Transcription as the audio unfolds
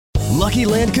Lucky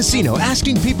Land Casino,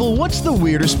 asking people, what's the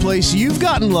weirdest place you've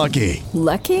gotten lucky?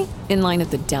 Lucky? In line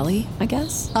at the deli, I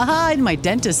guess? Aha, in my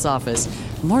dentist's office.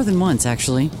 More than once,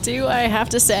 actually. Do I have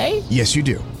to say? Yes, you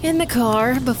do. In the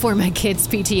car before my kids'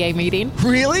 PTA meeting.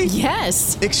 Really?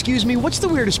 Yes. Excuse me, what's the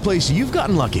weirdest place you've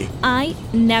gotten lucky? I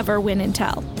never win and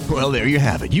tell. Well, there you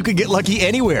have it. You can get lucky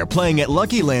anywhere, playing at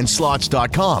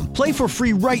LuckyLandSlots.com. Play for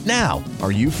free right now.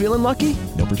 Are you feeling lucky?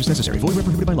 No purchase necessary. Void where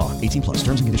prohibited by law. 18 plus.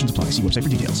 Terms and conditions apply. See website for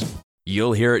details.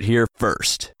 You'll hear it here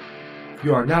first.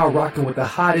 You are now rocking with the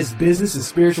hottest business and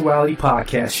spirituality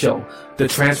podcast show, the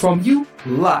Transform You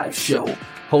Live Show,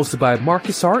 hosted by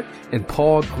Marcus Hart and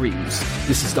Paul Greaves.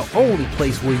 This is the only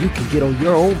place where you can get on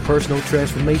your own personal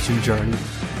transformation journey,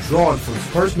 drawn from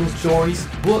personal stories,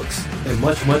 books, and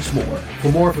much, much more.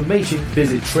 For more information,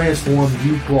 visit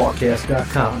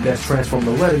TransformUBroadcast.com. That's transform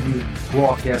the letter U,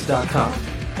 broadcast.com.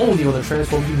 Only on the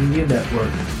Transform You Media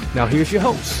Network. Now here's your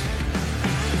host.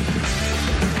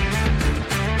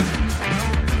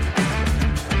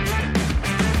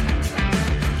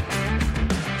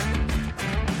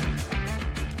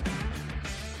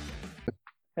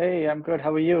 Hey, I'm good.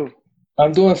 How are you?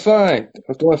 I'm doing fine.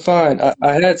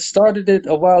 I had started it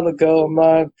a while ago,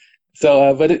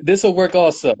 but this will work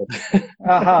also.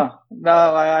 No,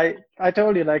 I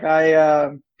told you, like I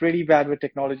pretty bad with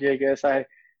technology, I guess. I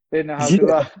didn't know how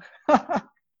to.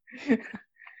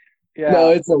 Yeah. No,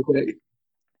 it's okay.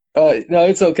 No,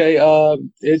 it's okay.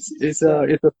 It's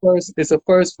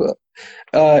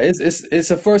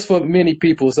a first for many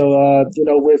people. So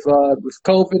with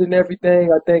COVID and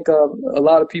everything, I think a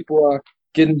lot of people are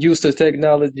getting used to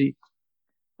technology.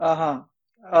 Yeah,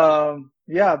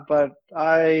 but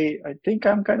I think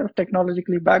I'm kind of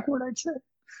technologically backward, I'd say.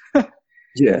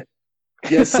 Yeah.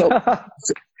 So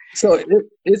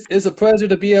it's a pleasure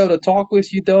to be able to talk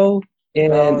with you, though.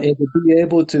 And to be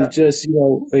able to just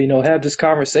have this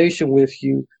conversation with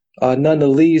you, none the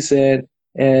least, and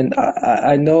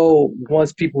I know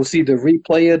once people see the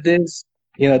replay of this,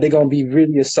 they're gonna be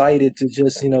really excited to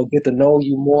just get to know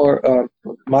you more,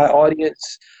 my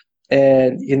audience,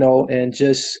 and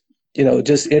just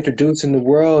introducing the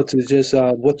world to just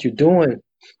what you're doing.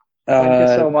 Thank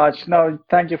you so much. No,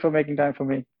 thank you for making time for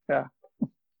me. Yeah.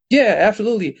 Yeah,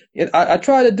 absolutely. And I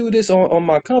tried to do this on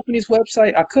my company's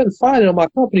website. I couldn't find it on my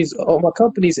company's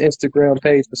Instagram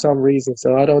page for some reason.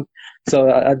 So I do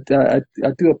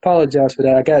apologize for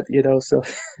that. I got so.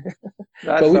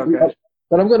 That's okay.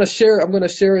 But I'm gonna share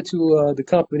it to the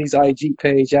company's IG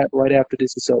page right after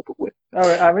this is over with. All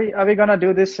right. Are we gonna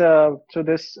do this through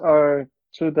this or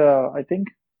through the I think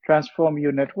Transform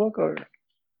You network or?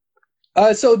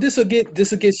 So this will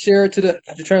get shared to the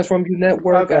Transform You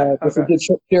network. This will get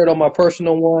shared on my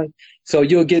personal one. So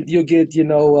you'll get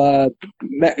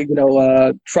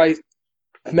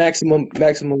maximum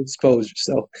exposure.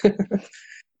 So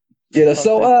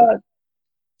so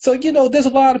there's a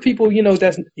lot of people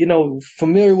that's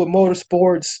familiar with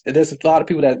motorsports. There's a lot of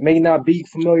people that may not be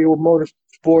familiar with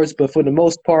motorsports, but for the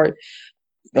most part,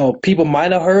 people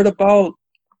might have heard about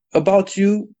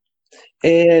you.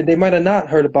 And they might have not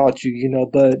heard about you,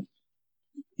 but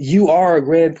you are a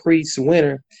Grand Prix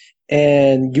winner,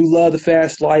 and you love the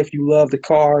fast life. You love the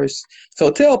cars.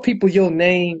 So tell people your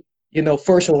name,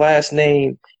 first and last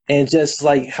name, and just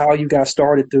like how you got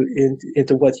started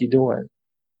into what you're doing.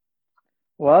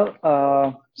 Well,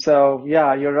 so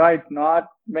yeah, you're right. Not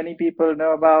many people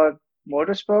know about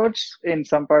motorsports in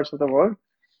some parts of the world,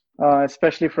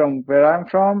 especially from where I'm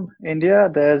from, India.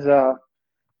 There's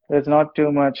not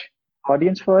too much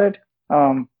audience for it.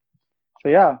 So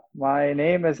yeah, my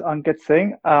name is Ankit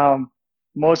Singh.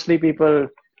 Mostly people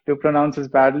do pronounce this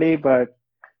badly, but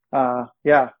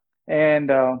yeah.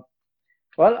 And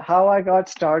well, how I got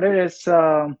started is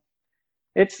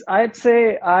I'd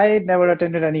say I never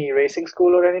attended any racing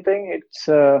school or anything. It's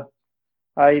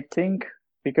I think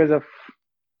because of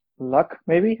luck,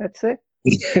 maybe I'd say.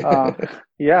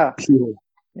 Yeah.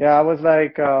 Yeah, I was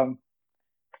like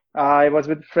I was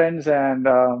with friends and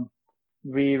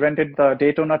we rented the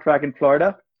Daytona track in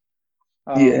Florida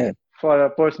for a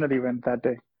personal event that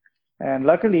day. And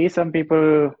luckily, some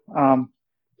people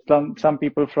from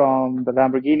the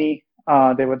Lamborghini,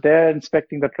 they were there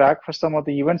inspecting the track for some of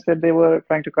the events that they were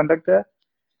trying to conduct there.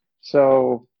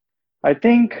 So I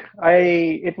think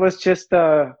it was just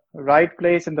the right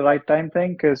place and the right time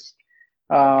thing because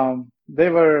I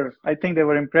think they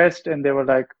were impressed and they were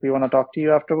like, we want to talk to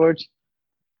you afterwards.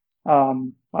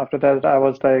 After that, I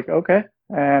was like, okay.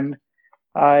 And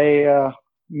I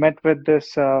met with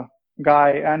this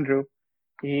guy, Andrew.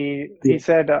 He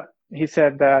said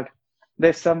that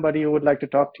there's somebody who would like to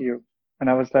talk to you. And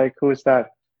I was like, who's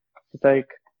that? It's like,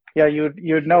 yeah,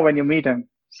 you'd know when you meet him.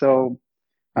 So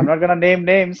I'm not gonna name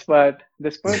names, but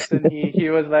this person, he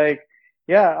was like,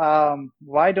 yeah,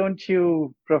 why don't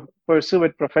you pursue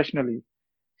it professionally?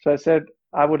 So I said,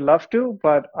 I would love to,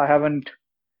 but I haven't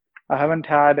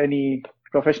had any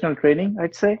professional training,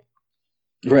 I'd say.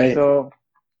 Right. So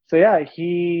yeah,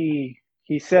 he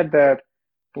said that,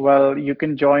 well, you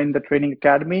can join the training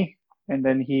academy, and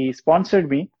then he sponsored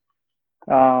me,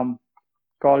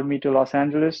 called me to Los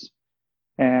Angeles,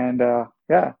 and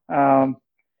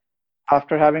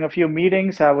after having a few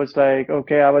meetings, I was like,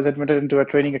 okay, I was admitted into a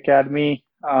training academy.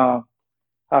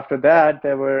 After that,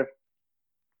 there were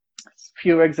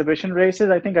few exhibition races.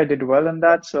 I think I did well in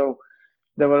that, so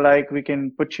they were like, we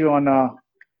can put you on a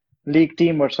league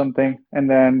team or something. And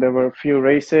then there were a few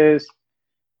races.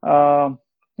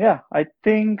 I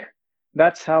think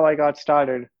that's how I got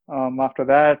started. After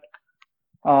that,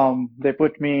 they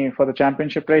put me for the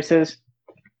championship races,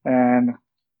 and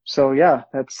so yeah,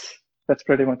 that's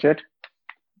pretty much it.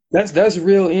 That's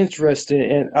real interesting,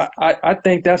 and I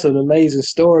think that's an amazing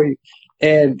story,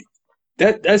 and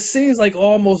that seems like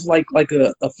almost like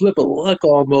a flip of luck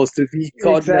almost to be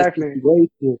caught in that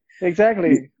situation.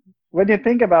 Exactly. When you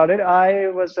think about it, I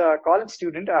was a college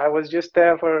student. I was just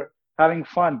there for having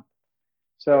fun.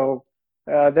 So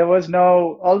there was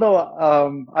no, although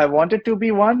I wanted to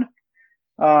be one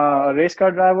race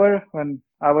car driver when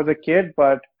I was a kid,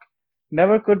 but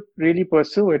never could really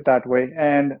pursue it that way.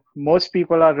 And most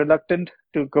people are reluctant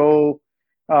to go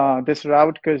this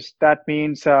route because that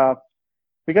means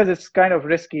because it's kind of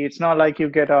risky. It's not like you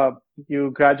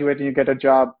graduate and you get a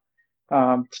job.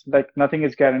 Like nothing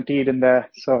is guaranteed in there.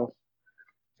 So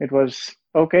it was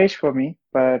okay-ish for me,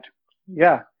 but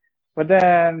yeah. But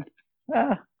then,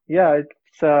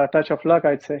 it's a touch of luck,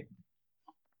 I'd say.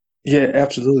 Yeah,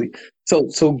 absolutely.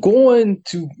 So going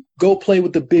to go play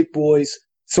with the big boys,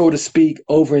 so to speak,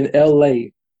 over in LA,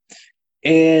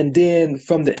 and then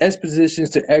from the expositions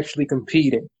to actually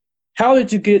competing, how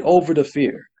did you get over the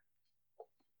fear?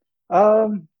 I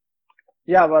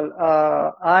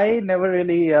never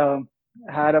really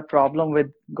had a problem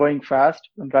with going fast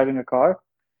and driving a car.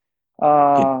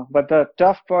 But the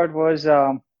tough part was,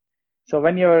 so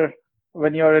when you're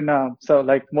in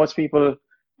like most people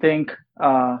think,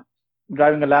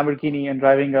 driving a Lamborghini and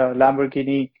driving a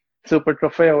Lamborghini Super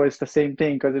Trofeo is the same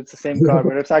thing because it's the same car,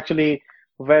 but it's actually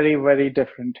very, very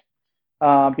different.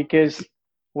 Because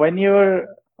when when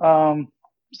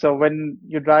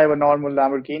you drive a normal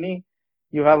Lamborghini,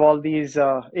 you have all these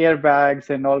airbags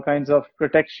and all kinds of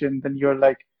protections, and you're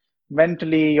like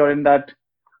mentally you're in that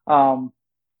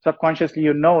subconsciously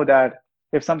you know that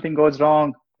if something goes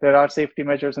wrong, there are safety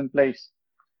measures in place.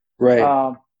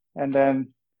 Right. And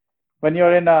then when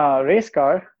you're in a race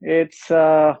car, it's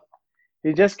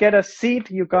you just get a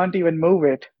seat, you can't even move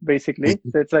it, basically.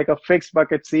 So it's like a fixed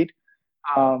bucket seat.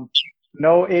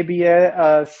 No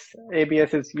ABS,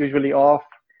 ABS is usually off,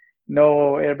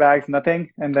 no airbags,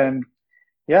 nothing. And then,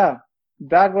 yeah,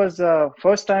 that was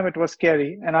first time it was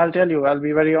scary. And I'll tell you, I'll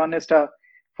be very honest,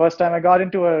 first time I got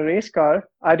into a race car,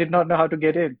 I did not know how to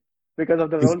get in because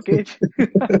of the roll cage.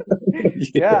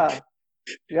 Yeah.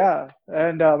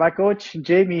 And my coach,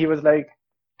 Jamie, he was like,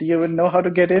 do you even know how to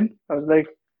get in? I was like,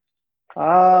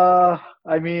 no.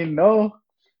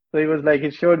 So he was like,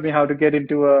 he showed me how to get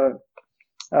into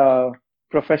a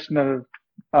professional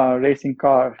racing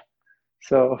car.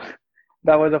 So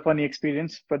that was a funny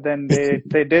experience. But then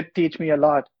they did teach me a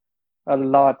lot.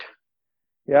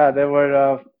 Yeah, there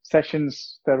were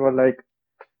sessions that were like,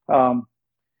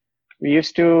 we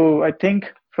used to, I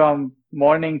think from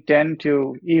morning 10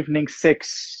 to evening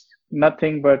 6,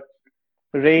 nothing but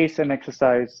race and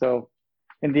exercise. So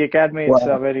in the academy, it's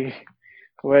very,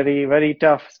 very, very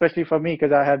tough, especially for me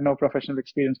because I had no professional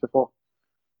experience before.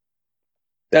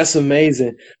 That's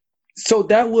amazing. So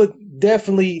that would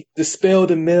definitely dispel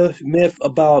the myth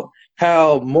about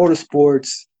how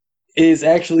motorsports is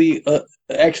actually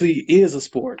is a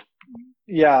sport.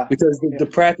 Yeah, because the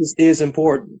practice is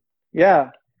important.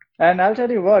 Yeah, and I'll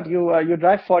tell you what, you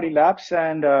drive 40 laps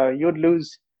and you'd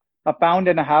lose 1.5 pounds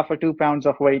or 2 pounds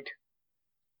of weight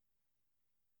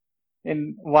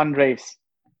in one race.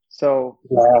 So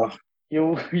wow.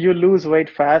 you lose weight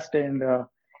fast, and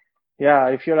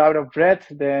if you're out of breath,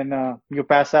 then you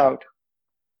pass out.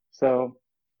 So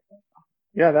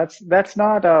yeah, that's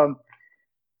not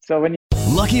so when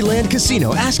Lucky Land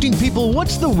Casino, asking people,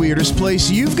 what's the weirdest place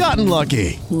you've gotten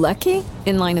lucky? Lucky?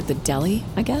 In line at the deli,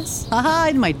 I guess? Aha,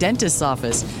 in my dentist's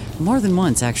office. More than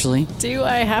once, actually. Do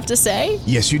I have to say?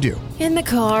 Yes, you do. In the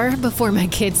car before my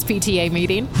kids' PTA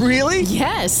meeting. Really?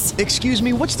 Yes. Excuse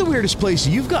me, what's the weirdest place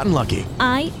you've gotten lucky?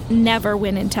 I never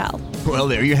win and tell. Well,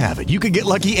 there you have it. You can get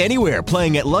lucky anywhere,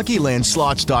 playing at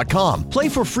LuckyLandSlots.com. Play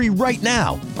for free right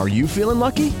now. Are you feeling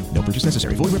lucky? No purchase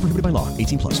necessary. Void where prohibited by law.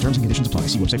 18 plus. Terms and conditions apply.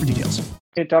 See website for details.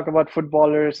 You talk about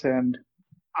footballers and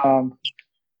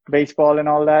baseball and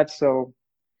all that. So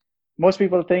most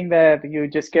people think that you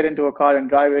just get into a car and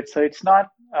drive it. So it's not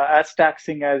as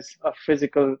taxing as a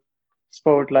physical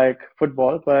sport like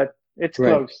football, but it's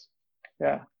Right. close.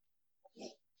 Yeah.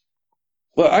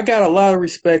 Well, I got a lot of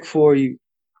respect for you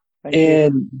Thank you.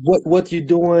 and what you're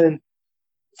doing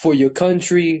for your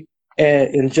country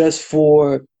and just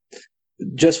for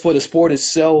the sport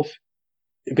itself,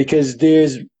 because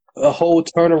there's a whole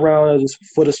turnaround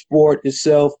for the sport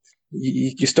itself.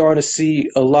 You're starting to see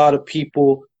a lot of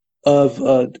people of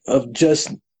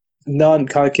just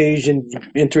non-Caucasian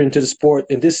enter into the sport,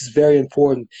 and this is very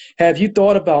important. Have you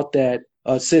thought about that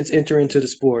since entering into the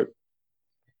sport?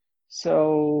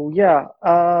 So yeah,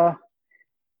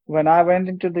 when I went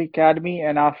into the academy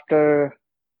and after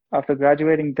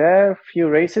graduating there, few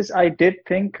races, I did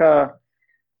think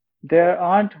there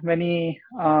aren't many,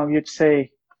 you'd say,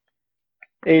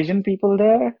 Asian people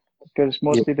there because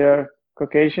mostly they're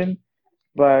Caucasian.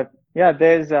 But yeah,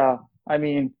 there's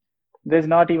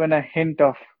not even a hint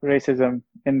of racism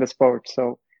in the sport.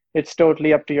 So it's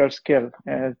totally up to your skill.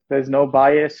 There's no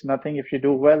bias, nothing. If you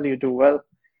do well, you do well.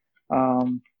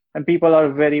 And people are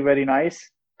very, very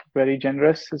nice, very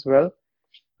generous as well.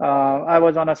 I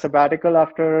was on a sabbatical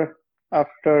after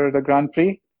the Grand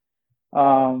Prix.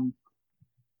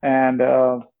 And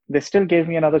they still gave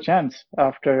me another chance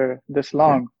after this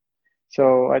long.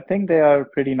 So I think they are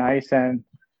pretty nice and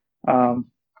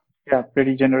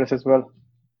pretty generous as well.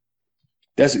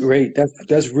 That's great.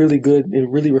 That's really good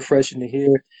and really refreshing to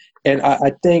hear. And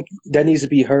I think that needs to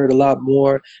be heard a lot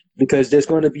more, because there's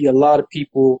going to be a lot of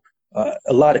people,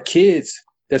 a lot of kids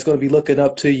that's going to be looking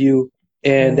up to you,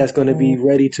 and that's going to be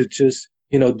ready to just,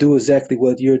 do exactly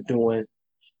what you're doing.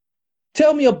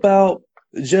 Tell me about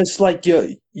just like your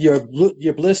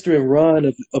blistering run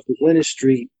of the winning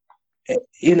streak.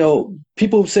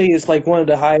 People say it's like one of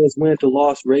the highest win to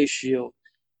loss ratio.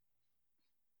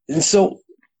 And so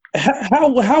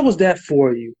how was that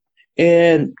for you?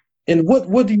 And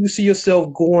what do you see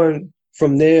yourself going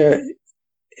from there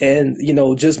and,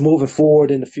 just moving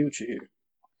forward in the future here?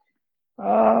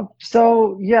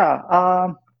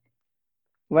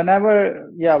 Whenever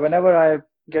I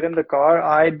get in the car,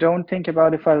 I don't think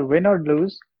about if I'll win or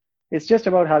lose. It's just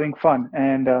about having fun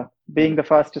and being the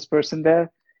fastest person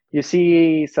there. You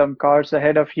see some cars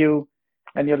ahead of you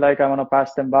and you're like, I want to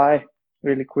pass them by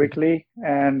really quickly.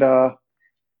 And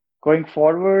going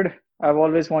forward, I've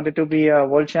always wanted to be a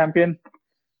world champion.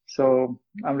 So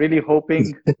I'm really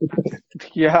hoping,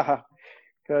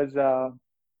 because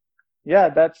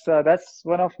that's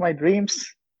one of my dreams,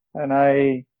 and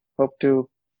I hope to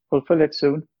fulfill it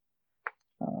soon.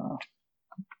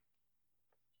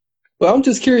 Well, I'm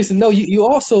just curious to know, you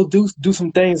also do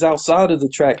some things outside of the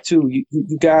track too.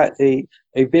 You got a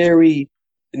very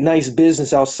nice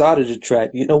business outside of the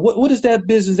track. What is that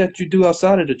business that you do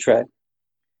outside of the track?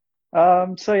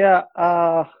 I'm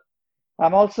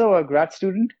also a grad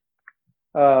student,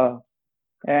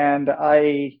 and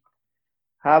I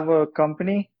have a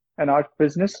company, an art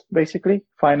business, basically,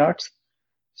 fine arts.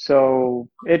 So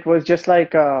it was just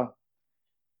like a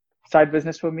side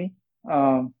business for me,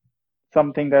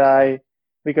 something that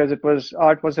because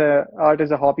art is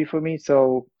a hobby for me.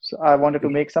 So I wanted to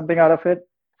make something out of it.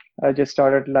 I just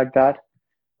started like that.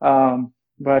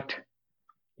 But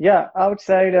yeah,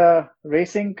 outside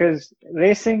racing, because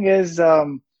racing is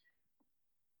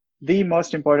the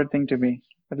most important thing to me,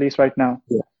 at least right now.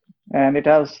 Yeah. And it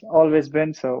has always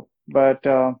been so. But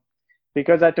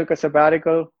because I took a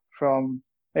sabbatical from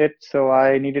it, so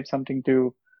I needed something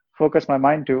to focus my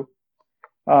mind to.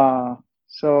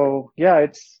 So yeah,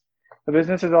 the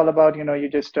business is all about, you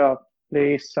just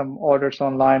place some orders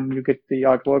online, you get the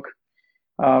artwork.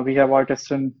 We have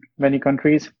artists in many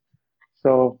countries.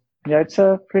 So yeah, it's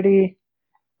a pretty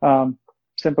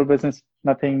simple business,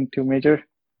 nothing too major.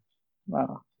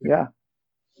 Yeah.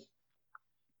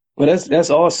 Well, that's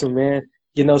awesome, man.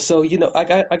 So I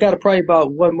got probably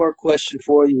about one more question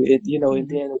for you, and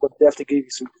then we'll definitely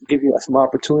give you some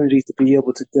opportunities to be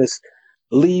able to just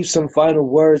leave some final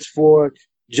words for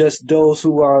just those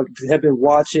who have been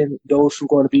watching, those who are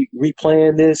going to be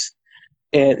replaying this.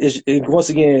 And once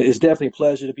again, it's definitely a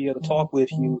pleasure to be able to talk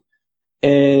with you.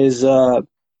 As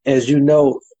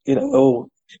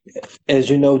as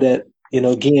you know that,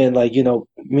 again, like,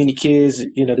 many kids,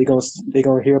 they're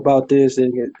gonna hear about this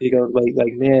and they're gonna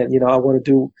like, man, I want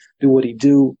to do what he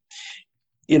do.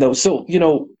 So,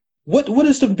 what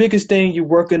is the biggest thing you're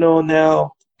working on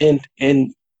now and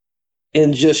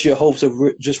just your hopes of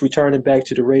just returning back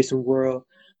to the racing world?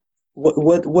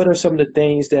 What are some of the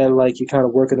things that like you're kind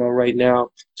of working on right now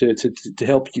to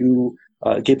help you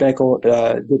get back to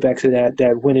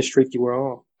that winning streak you were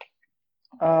on?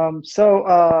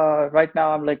 Right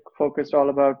now I'm like focused all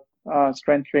about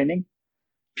strength training.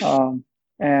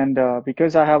 And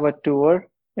because I have a tour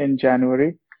in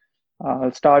January,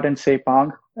 I'll start in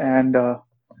Sepang, and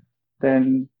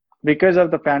then because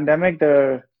of the pandemic,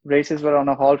 the races were on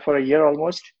a halt for a year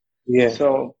almost. Yeah.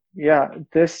 So yeah,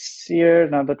 this year,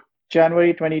 now the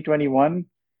January 2021,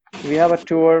 we have a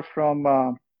tour from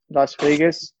Las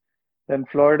Vegas, then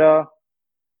Florida,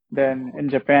 then in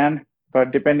Japan.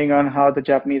 But depending on how the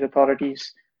Japanese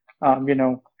authorities,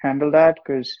 handle that,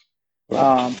 because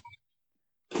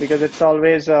it's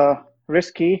always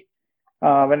risky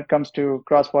when it comes to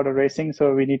cross-border racing.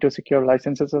 So we need to secure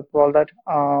licenses of all that.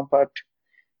 But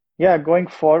yeah, going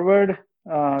forward,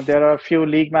 there are a few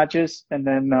league matches, and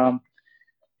then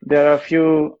there are a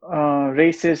few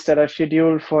races that are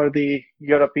scheduled for the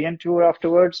European tour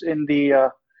afterwards in the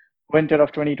winter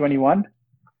of 2021.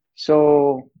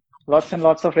 So lots and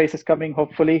lots of races coming,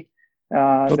 hopefully.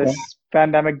 This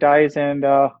pandemic dies and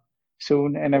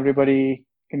soon, and everybody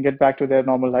can get back to their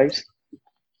normal lives.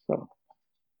 So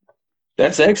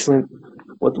that's excellent.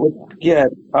 Yeah,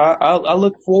 I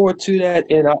look forward to that,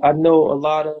 and I know a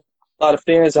lot of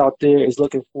fans out there is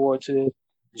looking forward to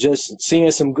just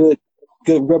seeing some good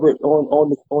rubber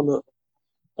on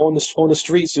the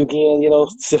streets again.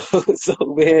 So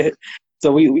man,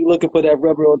 so we looking for that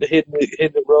rubber hitting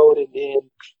the road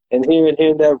and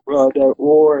hearing that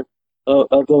roar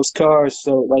of those cars.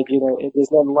 So like,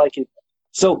 there's nothing like it.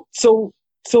 So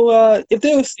if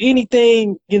there was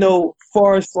anything,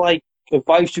 far as like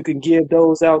advice you can give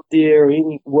those out there, or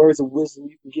any words of wisdom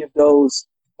you can give those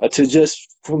to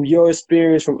just from your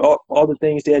experience, from all the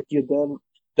things that you've done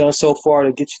so far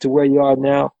to get you to where you are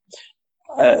now,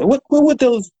 what would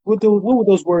those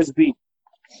words be?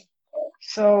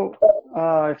 So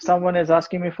if someone is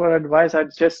asking me for advice,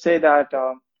 I'd just say that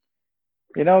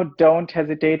don't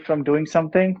hesitate from doing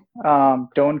something.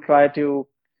 Don't try to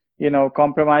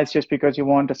compromise just because you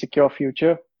want a secure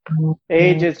future.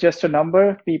 Age is just a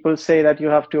number. People say that you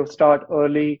have to start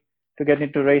early to get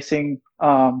into racing.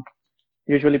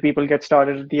 Usually people get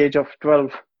started at the age of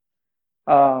 12.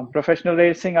 Professional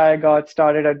racing, I got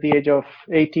started at the age of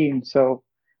 18. So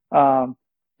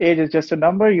age is just a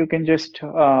number. You can just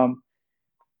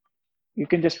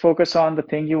focus on the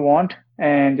thing you want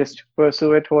and just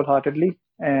pursue it wholeheartedly,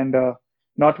 and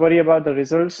not worry about the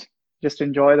results. Just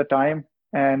enjoy the time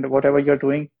and whatever you're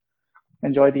doing.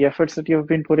 Enjoy the efforts that you've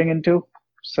been putting into.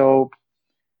 So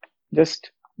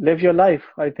just live your life.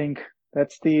 I think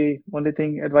that's the only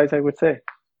advice I would say.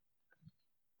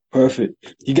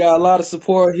 Perfect. You got a lot of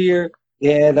support here,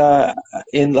 and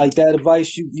like that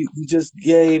advice you just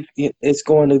gave, it's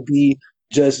going to be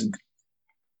just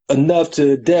enough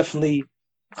to definitely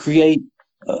create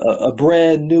a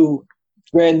brand new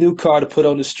car to put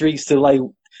on the streets to like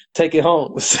take it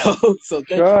home. So thank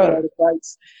you for that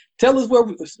advice. Tell us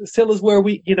where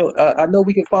we, I know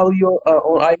we can follow you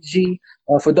on IG.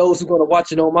 For those who are going to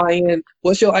watch it on my end,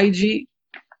 what's your IG?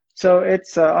 So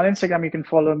it's on Instagram. You can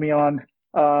follow me on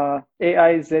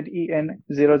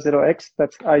AIZEN00X.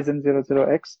 That's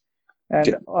Aizen00X.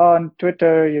 And on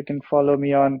Twitter, you can follow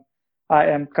me on I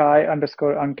am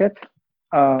Kai_Ankit.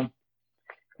 And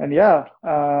yeah,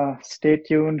 stay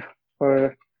tuned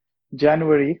for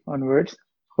January onwards.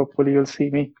 Hopefully you'll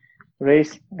see me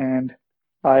race, and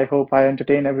I hope I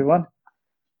entertain everyone.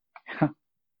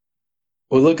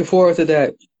 We're looking forward to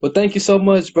that. Well, thank you so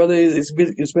much, brother. It's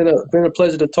been a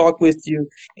pleasure to talk with you.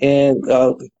 And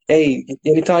hey,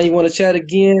 anytime you want to chat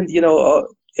again,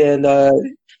 and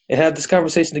have this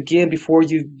conversation again before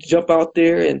you jump out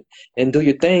there and do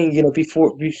your thing,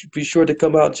 be sure to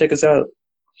come out and check us out.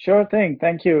 Sure thing.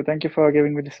 Thank you for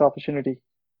giving me this opportunity.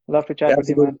 Love to chat with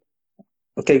you, man.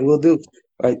 Okay, we'll do.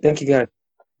 All right, thank you, guys.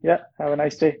 Yeah, have a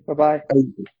nice day. Bye-bye.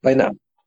 Bye now.